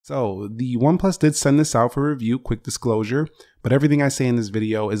So the OnePlus did send this out for review, quick disclosure, but everything I say in this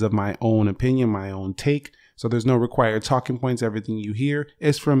video is of my own opinion, my own take. So there's no required talking points. Everything you hear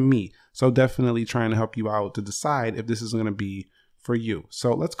is from me. So definitely trying to help you out to decide if this is going to be for you.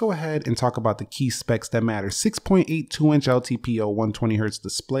 So let's go ahead and talk about the key specs that matter. 6.82-inch LTPO 120 Hz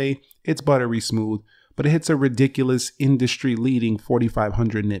display. It's buttery smooth, but it hits a ridiculous industry-leading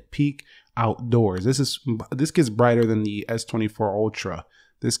 4500 nit peak outdoors. This gets brighter than the S24 Ultra.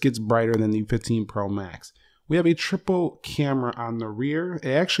 This gets brighter than the 15 Pro Max. We have a triple camera on the rear.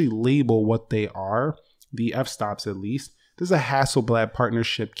 They actually label what they are, the f-stops at least. This is a Hasselblad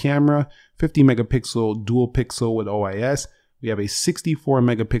partnership camera, 50 megapixel dual pixel with OIS. We have a 64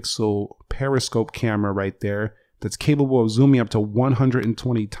 megapixel periscope camera right there that's capable of zooming up to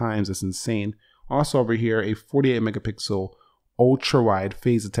 120 times. That's insane. Also over here, a 48 megapixel ultra wide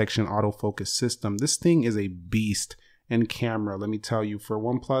phase detection autofocus system. This thing is a beast in camera. Let me tell you, for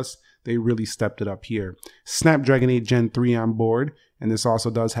OnePlus, they really stepped it up here. Snapdragon 8 Gen 3 on board, and this also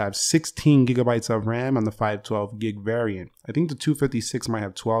does have 16 gigabytes of RAM on the 512 gig variant. I think the 256 might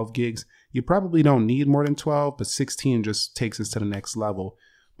have 12 gigs. You probably don't need more than 12, but 16 just takes us to the next level.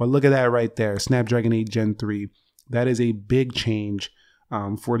 But look at that right there, Snapdragon 8 Gen 3. That is a big change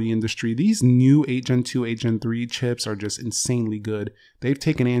for the industry. These new 8 Gen 2, 8 Gen 3 chips are just insanely good. They've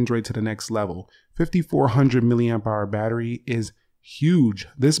taken Android to the next level. 5400 milliamp hour battery is huge.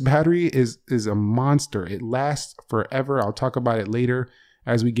 This battery is a monster. It lasts forever. I'll talk about it later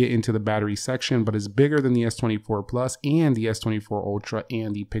as we get into the battery section, but it's bigger than the S24 Plus and the S24 Ultra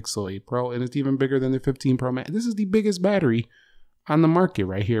and the Pixel 8 Pro, and it's even bigger than the 15 Pro Max. This is the biggest battery on the market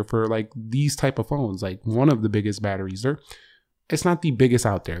right here for like these type of phones, like one of the biggest batteries. It's not the biggest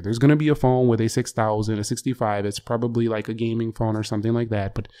out there. There's going to be a phone with a 6000, a 65. It's probably like a gaming phone or something like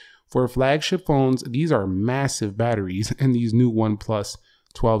that. But for flagship phones, these are massive batteries in these new OnePlus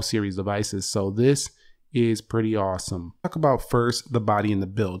 12 series devices. So this is pretty awesome. Talk about first the body and the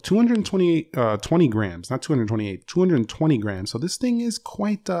build. 20 grams, not 228, 220 grams. So this thing is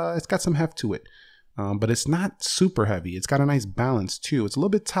quite, it's got some heft to it. But it's not super heavy. It's got a nice balance too. It's a little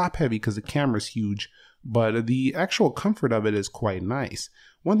bit top heavy because the camera's huge, but the actual comfort of it is quite nice.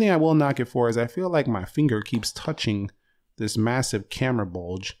 One thing I will knock it for is I feel like my finger keeps touching this massive camera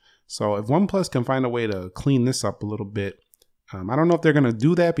bulge. So if OnePlus can find a way to clean this up a little bit, I don't know if they're going to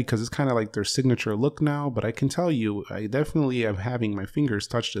do that because it's kind of like their signature look now, but I can tell you, I definitely am having my fingers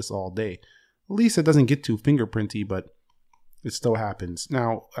touch this all day. At least it doesn't get too fingerprinty, but it still happens.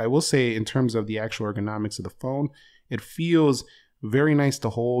 Now, I will say in terms of the actual ergonomics of the phone, it feels very nice to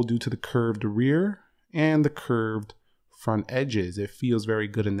hold due to the curved rear and the curved front edges. It feels very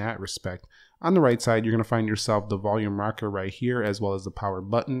good in that respect. On the right side, you're going to find yourself the volume rocker right here, as well as the power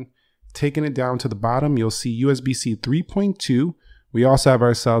button. Taking it down to the bottom, you'll see USB-C 3.2. We also have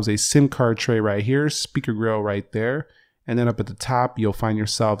ourselves a SIM card tray right here, speaker grill right there. And then up at the top, you'll find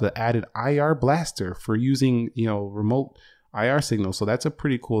yourself the added IR blaster for using, remote IR signals. So that's a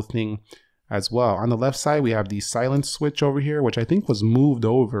pretty cool thing as well. On the left side, we have the silence switch over here, which I think was moved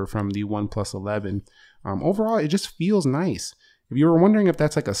over from the OnePlus 11. Overall, it just feels nice. If you were wondering if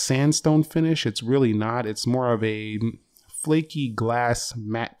that's like a sandstone finish, it's really not. It's more of a flaky glass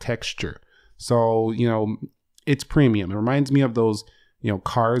matte texture. So, it's premium. It reminds me of those,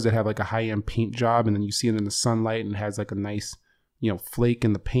 cars that have like a high-end paint job and then you see it in the sunlight and it has like a nice, flake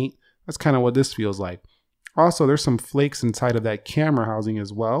in the paint. That's kind of what this feels like. Also, there's some flakes inside of that camera housing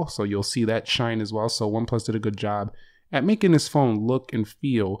as well. So you'll see that shine as well. So OnePlus did a good job at making this phone look and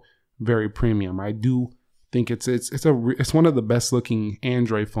feel very premium. I do think it's one of the best looking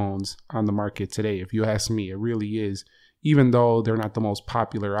Android phones on the market today. If you ask me, it really is. Even though they're not the most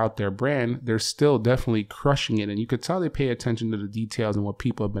popular out there brand, they're still definitely crushing it. And you could tell they pay attention to the details and what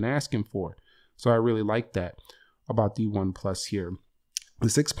people have been asking for. So I really like that about the OnePlus here. The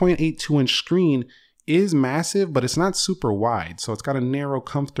 6.82-inch screen is massive, but it's not super wide. So it's got a narrow,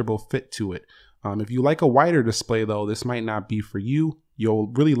 comfortable fit to it. If you like a wider display though, this might not be for you. You'll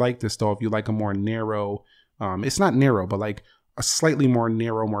really like this though if you like a more narrow, it's not narrow, but like a slightly more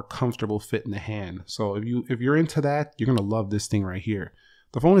narrow, more comfortable fit in the hand. So if you're into that, you're gonna love this thing right here.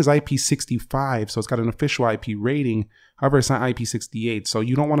 The phone is IP65, so it's got an official IP rating. However, it's not IP68, so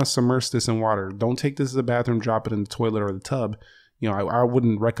you don't want to submerge this in water. Don't take this to the bathroom, drop it in the toilet or the tub. I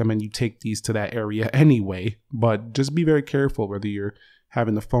wouldn't recommend you take these to that area anyway, but just be very careful whether you're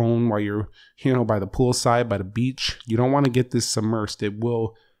having the phone while you're, by the poolside, by the beach. You don't want to get this submerged. It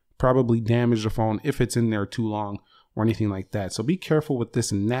will probably damage the phone if it's in there too long or anything like that. So be careful with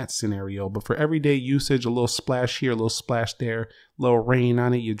this in that scenario. But for everyday usage, a little splash here, a little splash there, a little rain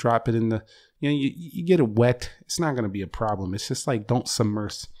on it, you drop it in the, you know, you get it wet, it's not going to be a problem. It's just like, don't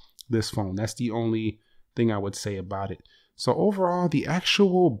submerge this phone. That's the only thing I would say about it. So overall, the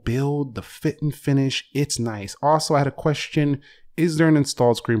actual build, the fit and finish, it's nice. Also, I had a question, is there an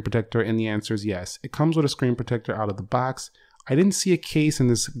installed screen protector? And the answer is yes. It comes with a screen protector out of the box. I didn't see a case in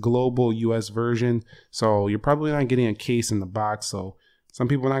this global US version, so you're probably not getting a case in the box. So some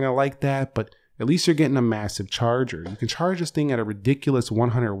people are not gonna like that, but at least you're getting a massive charger. You can charge this thing at a ridiculous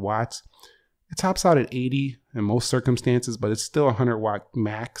 100 watts. It tops out at 80 in most circumstances, but it's still 100 watt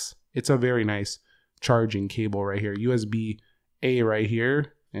max. It's a very nice charging cable right here. USB-A right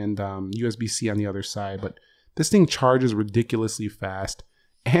here and USB-C on the other side. But this thing charges ridiculously fast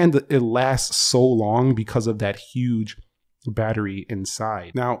and it lasts so long because of that huge battery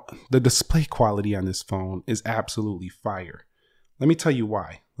inside. Now, the display quality on this phone is absolutely fire. Let me tell you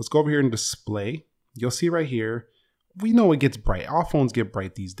why. Let's go over here and display. You'll see right here, we know it gets bright. All phones get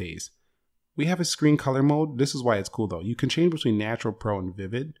bright these days. We have a screen color mode. This is why it's cool though. You can change between natural, pro, and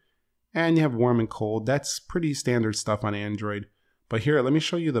vivid. And you have warm and cold. That's pretty standard stuff on Android. But here, let me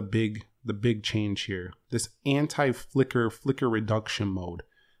show you the big change here. This anti-flicker reduction mode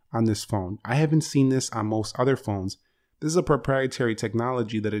on this phone. I haven't seen this on most other phones. This is a proprietary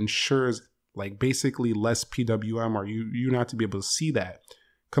technology that ensures like basically less PWM or you not to be able to see that.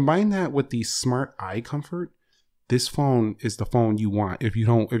 Combine that with the smart eye comfort. This phone is the phone you want if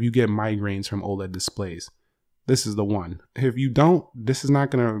you get migraines from OLED displays. This is the one. If you don't, this is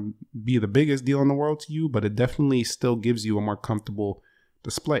not going to be the biggest deal in the world to you, but it definitely still gives you a more comfortable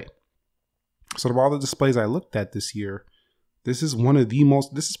display. So of all the displays I looked at this year, this is probably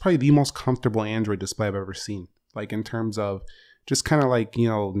the most comfortable Android display I've ever seen. Like in terms of just kind of like, you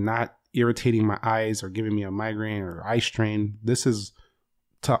know, not irritating my eyes or giving me a migraine or eye strain. This is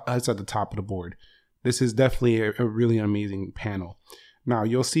it's at the top of the board. This is definitely a really amazing panel. Now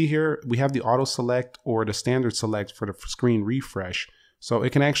you'll see here, we have the auto select or the standard select for the screen refresh. So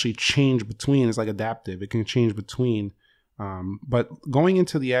it can actually change between, it's like adaptive. It can change between, but going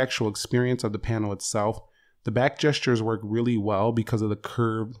into the actual experience of the panel itself, the back gestures work really well because of the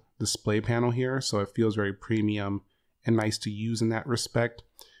curved display panel here. So it feels very premium and nice to use in that respect.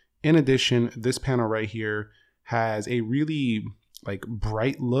 In addition, this panel right here has a really like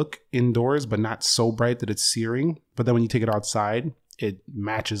bright look indoors, but not so bright that it's searing. But then when you take it outside, it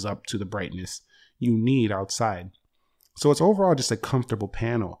matches up to the brightness you need outside. So it's overall just a comfortable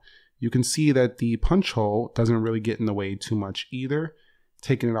panel. You can see that the punch hole doesn't really get in the way too much either.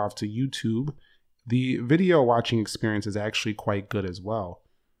 Taking it off to YouTube, the video watching experience is actually quite good as well.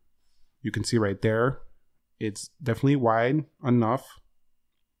 You can see right there, it's definitely wide enough.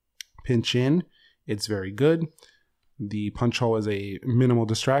 Pinch in, it's very good. The punch hole is a minimal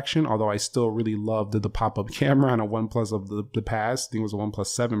distraction, although I still really loved the pop-up camera on a OnePlus of the past. I think it was a OnePlus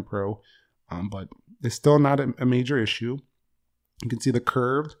 7 Pro, but it's still not a major issue. You can see the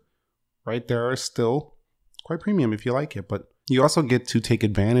curved right there is still quite premium if you like it, but you also get to take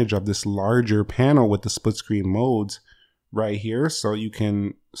advantage of this larger panel with the split screen modes right here. So you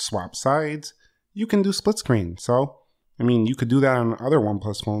can swap sides, you can do split screen. So I mean, you could do that on other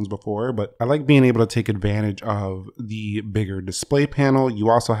OnePlus phones before, but I like being able to take advantage of the bigger display panel. You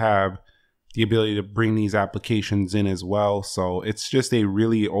also have the ability to bring these applications in as well. So it's just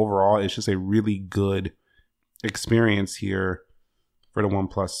overall, it's just a really good experience here for the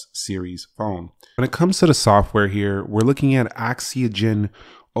OnePlus series phone. When it comes to the software here, we're looking at Oxygen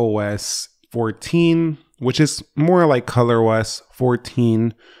OS 14, which is more like ColorOS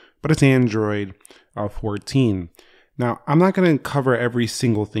 14, but it's Android 14. Now, I'm not going to cover every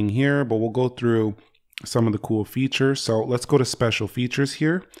single thing here, but we'll go through some of the cool features. So let's go to special features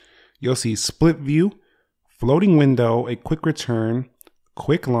here. You'll see split view, floating window, a quick return,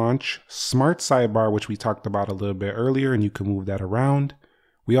 quick launch, smart sidebar, which we talked about a little bit earlier, and you can move that around.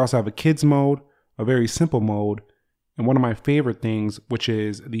 We also have a kids mode, a very simple mode, and one of my favorite things, which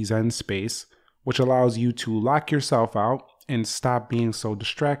is the Zen space, which allows you to lock yourself out and stop being so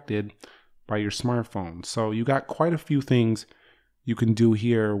distracted by your smartphone. So you got quite a few things you can do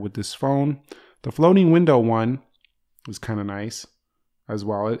here with this phone. The floating window one is kind of nice as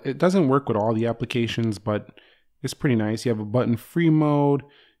well. It doesn't work with all the applications, but it's pretty nice. You have a button free mode.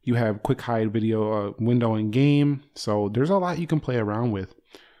 You have quick hide video window in game. So there's a lot you can play around with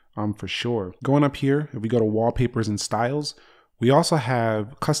for sure. Going up here, if we go to wallpapers and styles, we also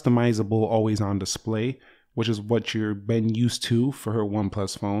have customizable always on display, which is what you've been used to for her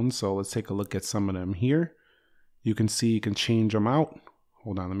OnePlus phone. So let's take a look at some of them here. You can see you can change them out.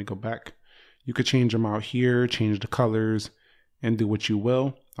 Hold on, let me go back. You could change them out here, change the colors, and do what you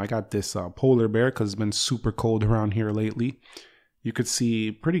will. I got this polar bear because it's been super cold around here lately. You could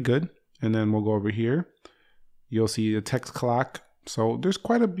see pretty good And then we'll go over here. You'll see the text clock. So there's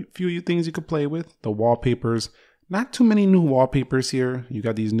quite a few things you could play with. The wallpapers, not too many new wallpapers here. You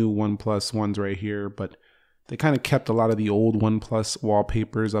got these new OnePlus ones right here, but they kind of kept a lot of the old OnePlus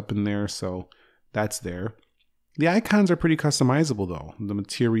wallpapers up in there, so that's there. The icons are pretty customizable though. The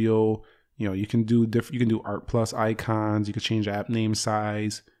material, you know, you can do Art Plus icons. You can change app name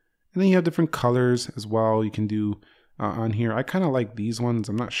size, and then you have different colors as well. You can do on here. I kind of like these ones.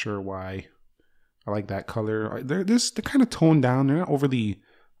 I'm not sure why. I like that color. They're kind of toned down. They're not overly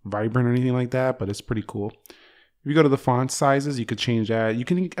vibrant or anything like that, but it's pretty cool. If you go to the font sizes, you could change that. You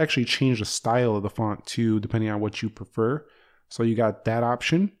can actually change the style of the font too, depending on what you prefer. So you got that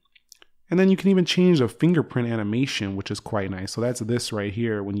option. And then you can even change the fingerprint animation, which is quite nice. So that's this right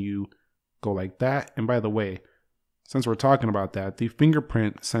here when you go like that. And by the way, since we're talking about that, the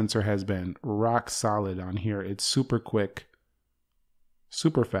fingerprint sensor has been rock solid on here. It's super quick,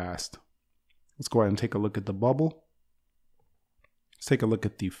 super fast. Let's go ahead and take a look at the bubble. Let's take a look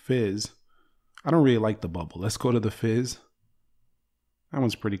at the fizz. I don't really like the bubble. Let's go to the fizz. That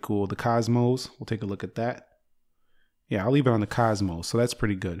one's pretty cool. The Cosmos, we'll take a look at that. Yeah, I'll leave it on the Cosmos, so that's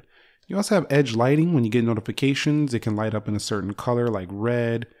pretty good. You also have edge lighting. When you get notifications, it can light up in a certain color like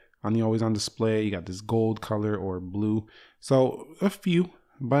red on the always on display. You got this gold color or blue. So a few,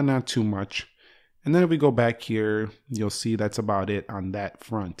 but not too much. And then if we go back here, you'll see that's about it on that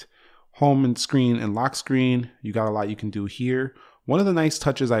front. Home and screen and lock screen, you got a lot you can do here. One of the nice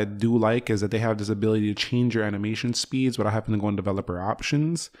touches I do like is that they have this ability to change your animation speeds without having to go in developer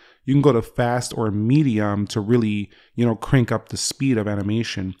options. You can go to fast or medium to really, you know, crank up the speed of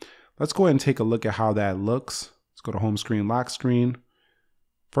animation. Let's go ahead and take a look at how that looks. Let's go to home screen, lock screen.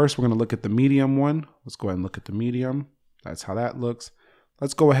 First, we're going to look at the medium one. Let's go ahead and look at the medium. That's how that looks.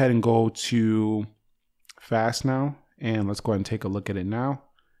 Let's go ahead and go to fast now. And let's go ahead and take a look at it now.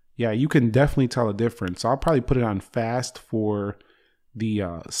 Yeah, you can definitely tell a difference. So I'll probably put it on fast for the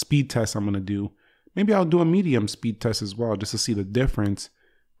speed test I'm going to do. Maybe I'll do a medium speed test as well, just to see the difference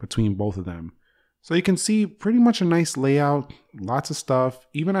between both of them. So you can see pretty much a nice layout, lots of stuff.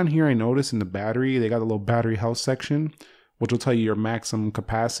 Even on here, I noticed in the battery, they got a little battery health section, which will tell you your maximum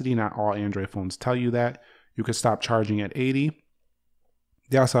capacity. Not all Android phones tell you that. You can stop charging at 80.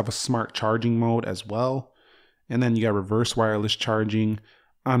 They also have a smart charging mode as well. And then you got reverse wireless charging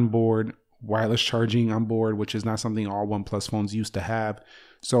on board, wireless charging on board, which is not something all OnePlus phones used to have.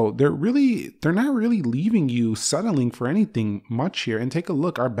 So they're not really leaving you settling for anything much here. And take a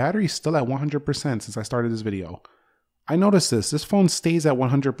look, our battery's still at 100% since I started this video. I noticed this phone stays at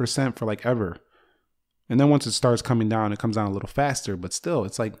 100% for like ever. And then once it starts coming down, it comes down a little faster, but still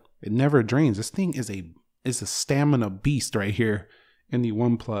it's like, it never drains. This thing is a stamina beast right here in the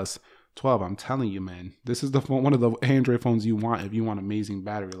OnePlus 12. I'm telling you, man, this is the phone, one of the Android phones you want if you want amazing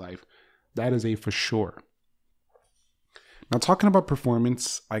battery life. That is a for sure. Now, talking about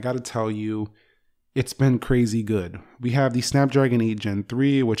performance, I got to tell you, it's been crazy good. We have the Snapdragon 8 Gen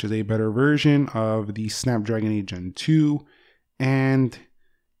 3, which is a better version of the Snapdragon 8 Gen 2, and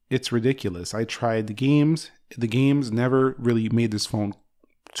it's ridiculous. I tried the games. The games never really made this phone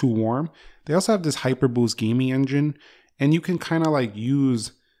too warm. They also have this Hyper Boost gaming engine, and you can kind of like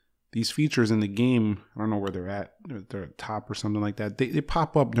use these features in the game. I don't know where they're at. They're at top or something like that. They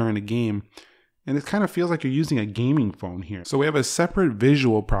pop up during the game, and it kind of feels like you're using a gaming phone here. So we have a separate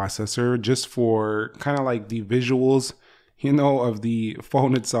visual processor just for kind of like the visuals, you know, of the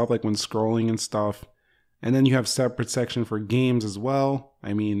phone itself, like when scrolling and stuff. And then you have separate section for games as well.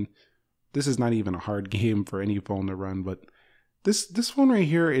 I mean, this is not even a hard game for any phone to run, but this phone right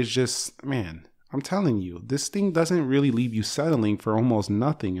here is just, man, I'm telling you, this thing doesn't really leave you settling for almost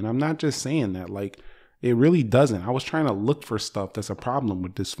nothing. And I'm not just saying that, like, it really doesn't. I was trying to look for stuff that's a problem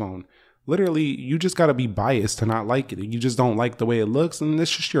with this phone. Literally, you just got to be biased to not like it. You just don't like the way it looks, and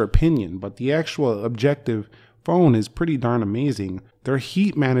it's just your opinion. But the actual objective phone is pretty darn amazing. Their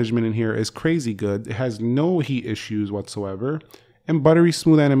heat management in here is crazy good. It has no heat issues whatsoever. And buttery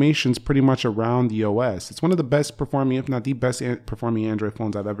smooth animations pretty much around the OS. It's one of the best performing, if not the best performing Android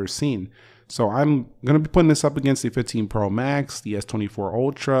phones I've ever seen. So I'm going to be putting this up against the 15 Pro Max, the S24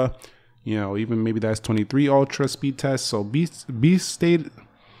 Ultra, you know, even maybe the S23 Ultra speed test. So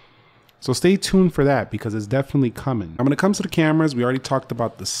stay tuned for that because it's definitely coming. Now, when it comes to the cameras, we already talked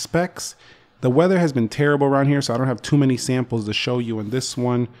about the specs. The weather has been terrible around here, so I don't have too many samples to show you in this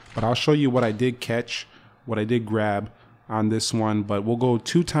one, but I'll show you what I did catch, what I did grab on this one. But we'll go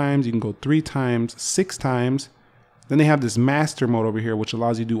 2 times, you can go 3 times, 6 times. Then they have this master mode over here, which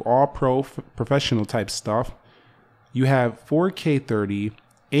allows you to do all professional type stuff. You have 4K 30,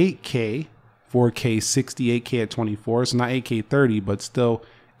 8K, 4K 60, 8K at 24. So not 8K 30, but still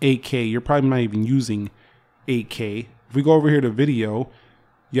 8K. You're probably not even using 8K. If we go over here to video,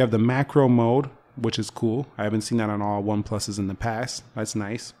 you have the macro mode, which is cool. I haven't seen that on all OnePluses in the past. That's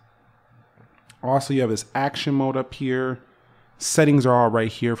nice. Also, you have this action mode up here. Settings are all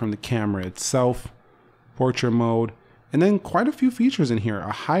right here from the camera itself. Portrait mode. And then quite a few features in here.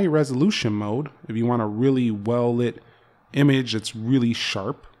 A high resolution mode, if you want a really well lit image that's really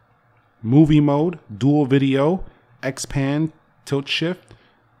sharp. Movie mode, dual video, X-Pan, tilt shift.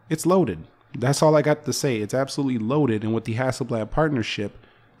 It's loaded. That's all I got to say. It's absolutely loaded. And with the Hasselblad partnership,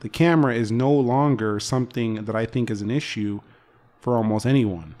 the camera is no longer something that I think is an issue for almost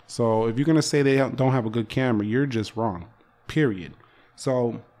anyone. So if you're going to say they don't have a good camera, you're just wrong, period.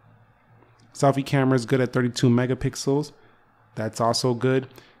 So selfie camera is good at 32 megapixels. That's also good.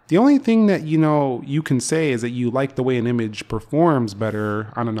 The only thing that, you can say is that you like the way an image performs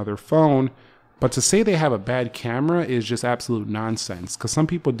better on another phone. But to say they have a bad camera is just absolute nonsense, because some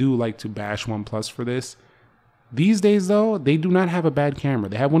people do like to bash OnePlus for this. These days, though, they do not have a bad camera.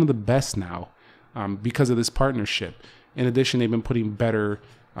 They have one of the best now because of this partnership. In addition, they've been putting better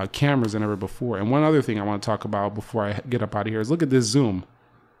cameras than ever before. And one other thing I want to talk about before I get up out of here is look at this zoom.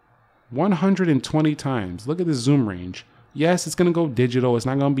 120 times. Look at this zoom range. Yes, it's going to go digital. It's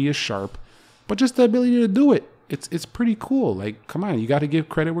not going to be as sharp. But just the ability to do it, it's pretty cool. Like, come on, you got to give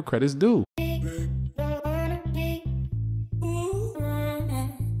credit where credit's due.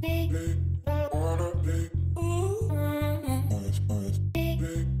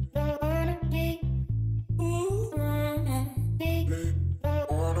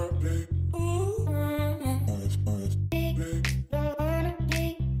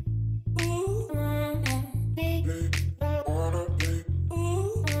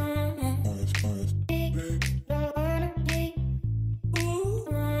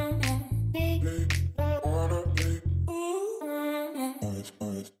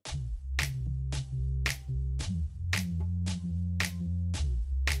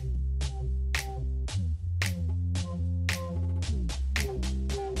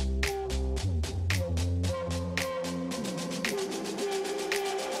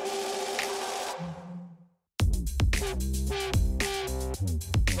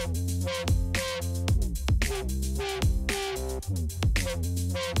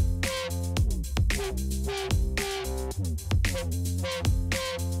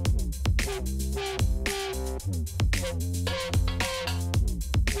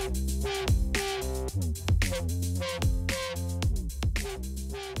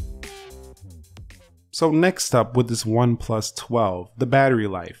 So next up with this OnePlus 12, the battery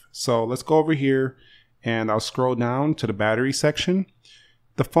life. So let's go over here and I'll scroll down to the battery section.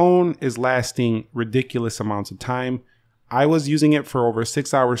 The phone is lasting ridiculous amounts of time. I was using it for over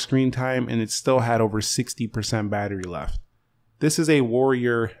 6 hours screen time and it still had over 60% battery left. This is a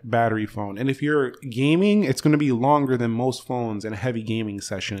Warrior battery phone. And if you're gaming, it's going to be longer than most phones in a heavy gaming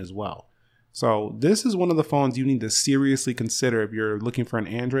session as well. So this is one of the phones you need to seriously consider if you're looking for an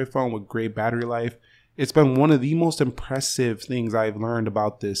Android phone with great battery life. It's been one of the most impressive things I've learned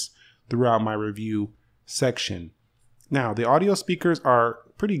about this throughout my review section. Now, the audio speakers are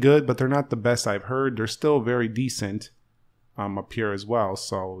pretty good, but they're not the best I've heard. They're still very decent up here as well.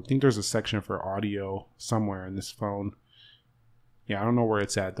 So I think there's a section for audio somewhere in this phone. Yeah, I don't know where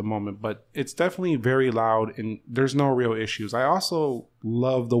it's at the moment, but it's definitely very loud and there's no real issues. I also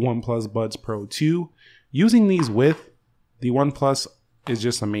love the OnePlus Buds Pro 2. Using these with the OnePlus is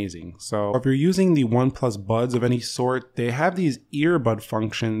just amazing. So if you're using the OnePlus Buds of any sort, they have these earbud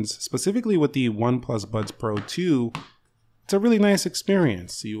functions, specifically with the OnePlus Buds Pro 2. It's a really nice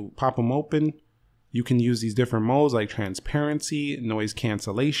experience. You pop them open. You can use these different modes like transparency, noise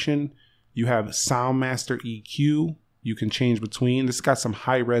cancellation. You have Soundmaster EQ. You can change between. This got some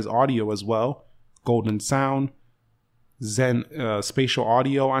high-res audio as well. Golden Sound. Zen spatial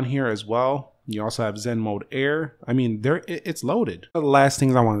audio on here as well. You also have Zen Mode Air. I mean, it's loaded. The last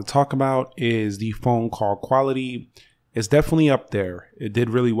things I want to talk about is the phone call quality. It's definitely up there. It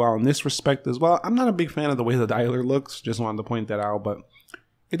did really well in this respect as well. I'm not a big fan of the way the dialer looks. Just wanted to point that out, but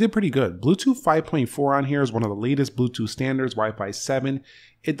it did pretty good. Bluetooth 5.4 on here is one of the latest Bluetooth standards, Wi-Fi 7.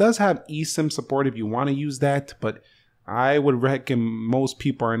 It does have eSIM support if you want to use that, but I would reckon most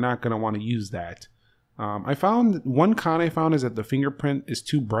people are not going to want to use that. I found one con I found is that the fingerprint is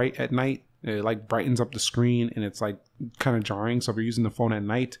too bright at night. It like brightens up the screen and it's like kind of jarring. So if you're using the phone at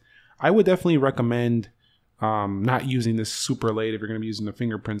night, I would definitely recommend not using this super late if you're going to be using the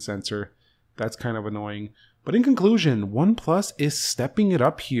fingerprint sensor. That's kind of annoying. But in conclusion, OnePlus is stepping it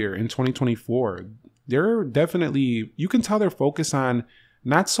up here in 2024. They're definitely, you can tell they're focused on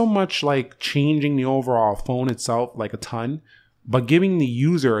not so much like changing the overall phone itself like a ton, but giving the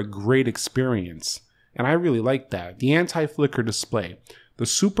user a great experience. And I really like that. The anti-flicker display, the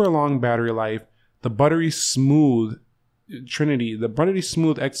super long battery life, the buttery smooth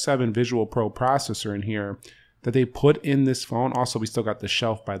X7 Visual Pro processor in here that they put in this phone. Also, we still got the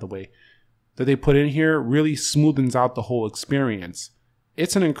shelf, by the way, that they put in here really smoothens out the whole experience.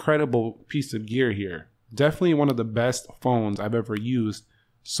 It's an incredible piece of gear here. Definitely one of the best phones I've ever used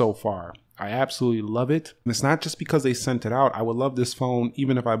so far. I absolutely love it. And it's not just because they sent it out. I would love this phone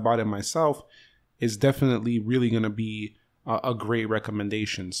even if I bought it myself. It's definitely really going to be a great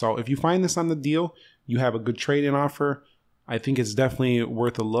recommendation. So if you find this on the deal, you have a good trade-in offer. I think it's definitely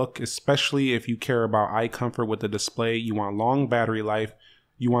worth a look, especially if you care about eye comfort with the display. You want long battery life.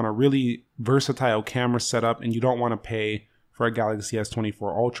 You want a really versatile camera setup, and you don't want to pay for a Galaxy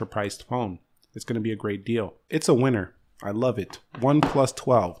S24 Ultra priced phone. It's going to be a great deal. It's a winner. I love it. OnePlus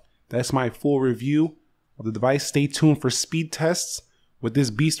 12. That's my full review of the device. Stay tuned for speed tests with this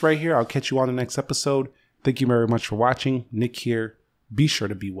beast right here. I'll catch you on the next episode. Thank you very much for watching. Nick here. Be sure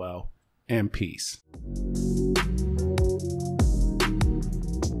to be well, and peace.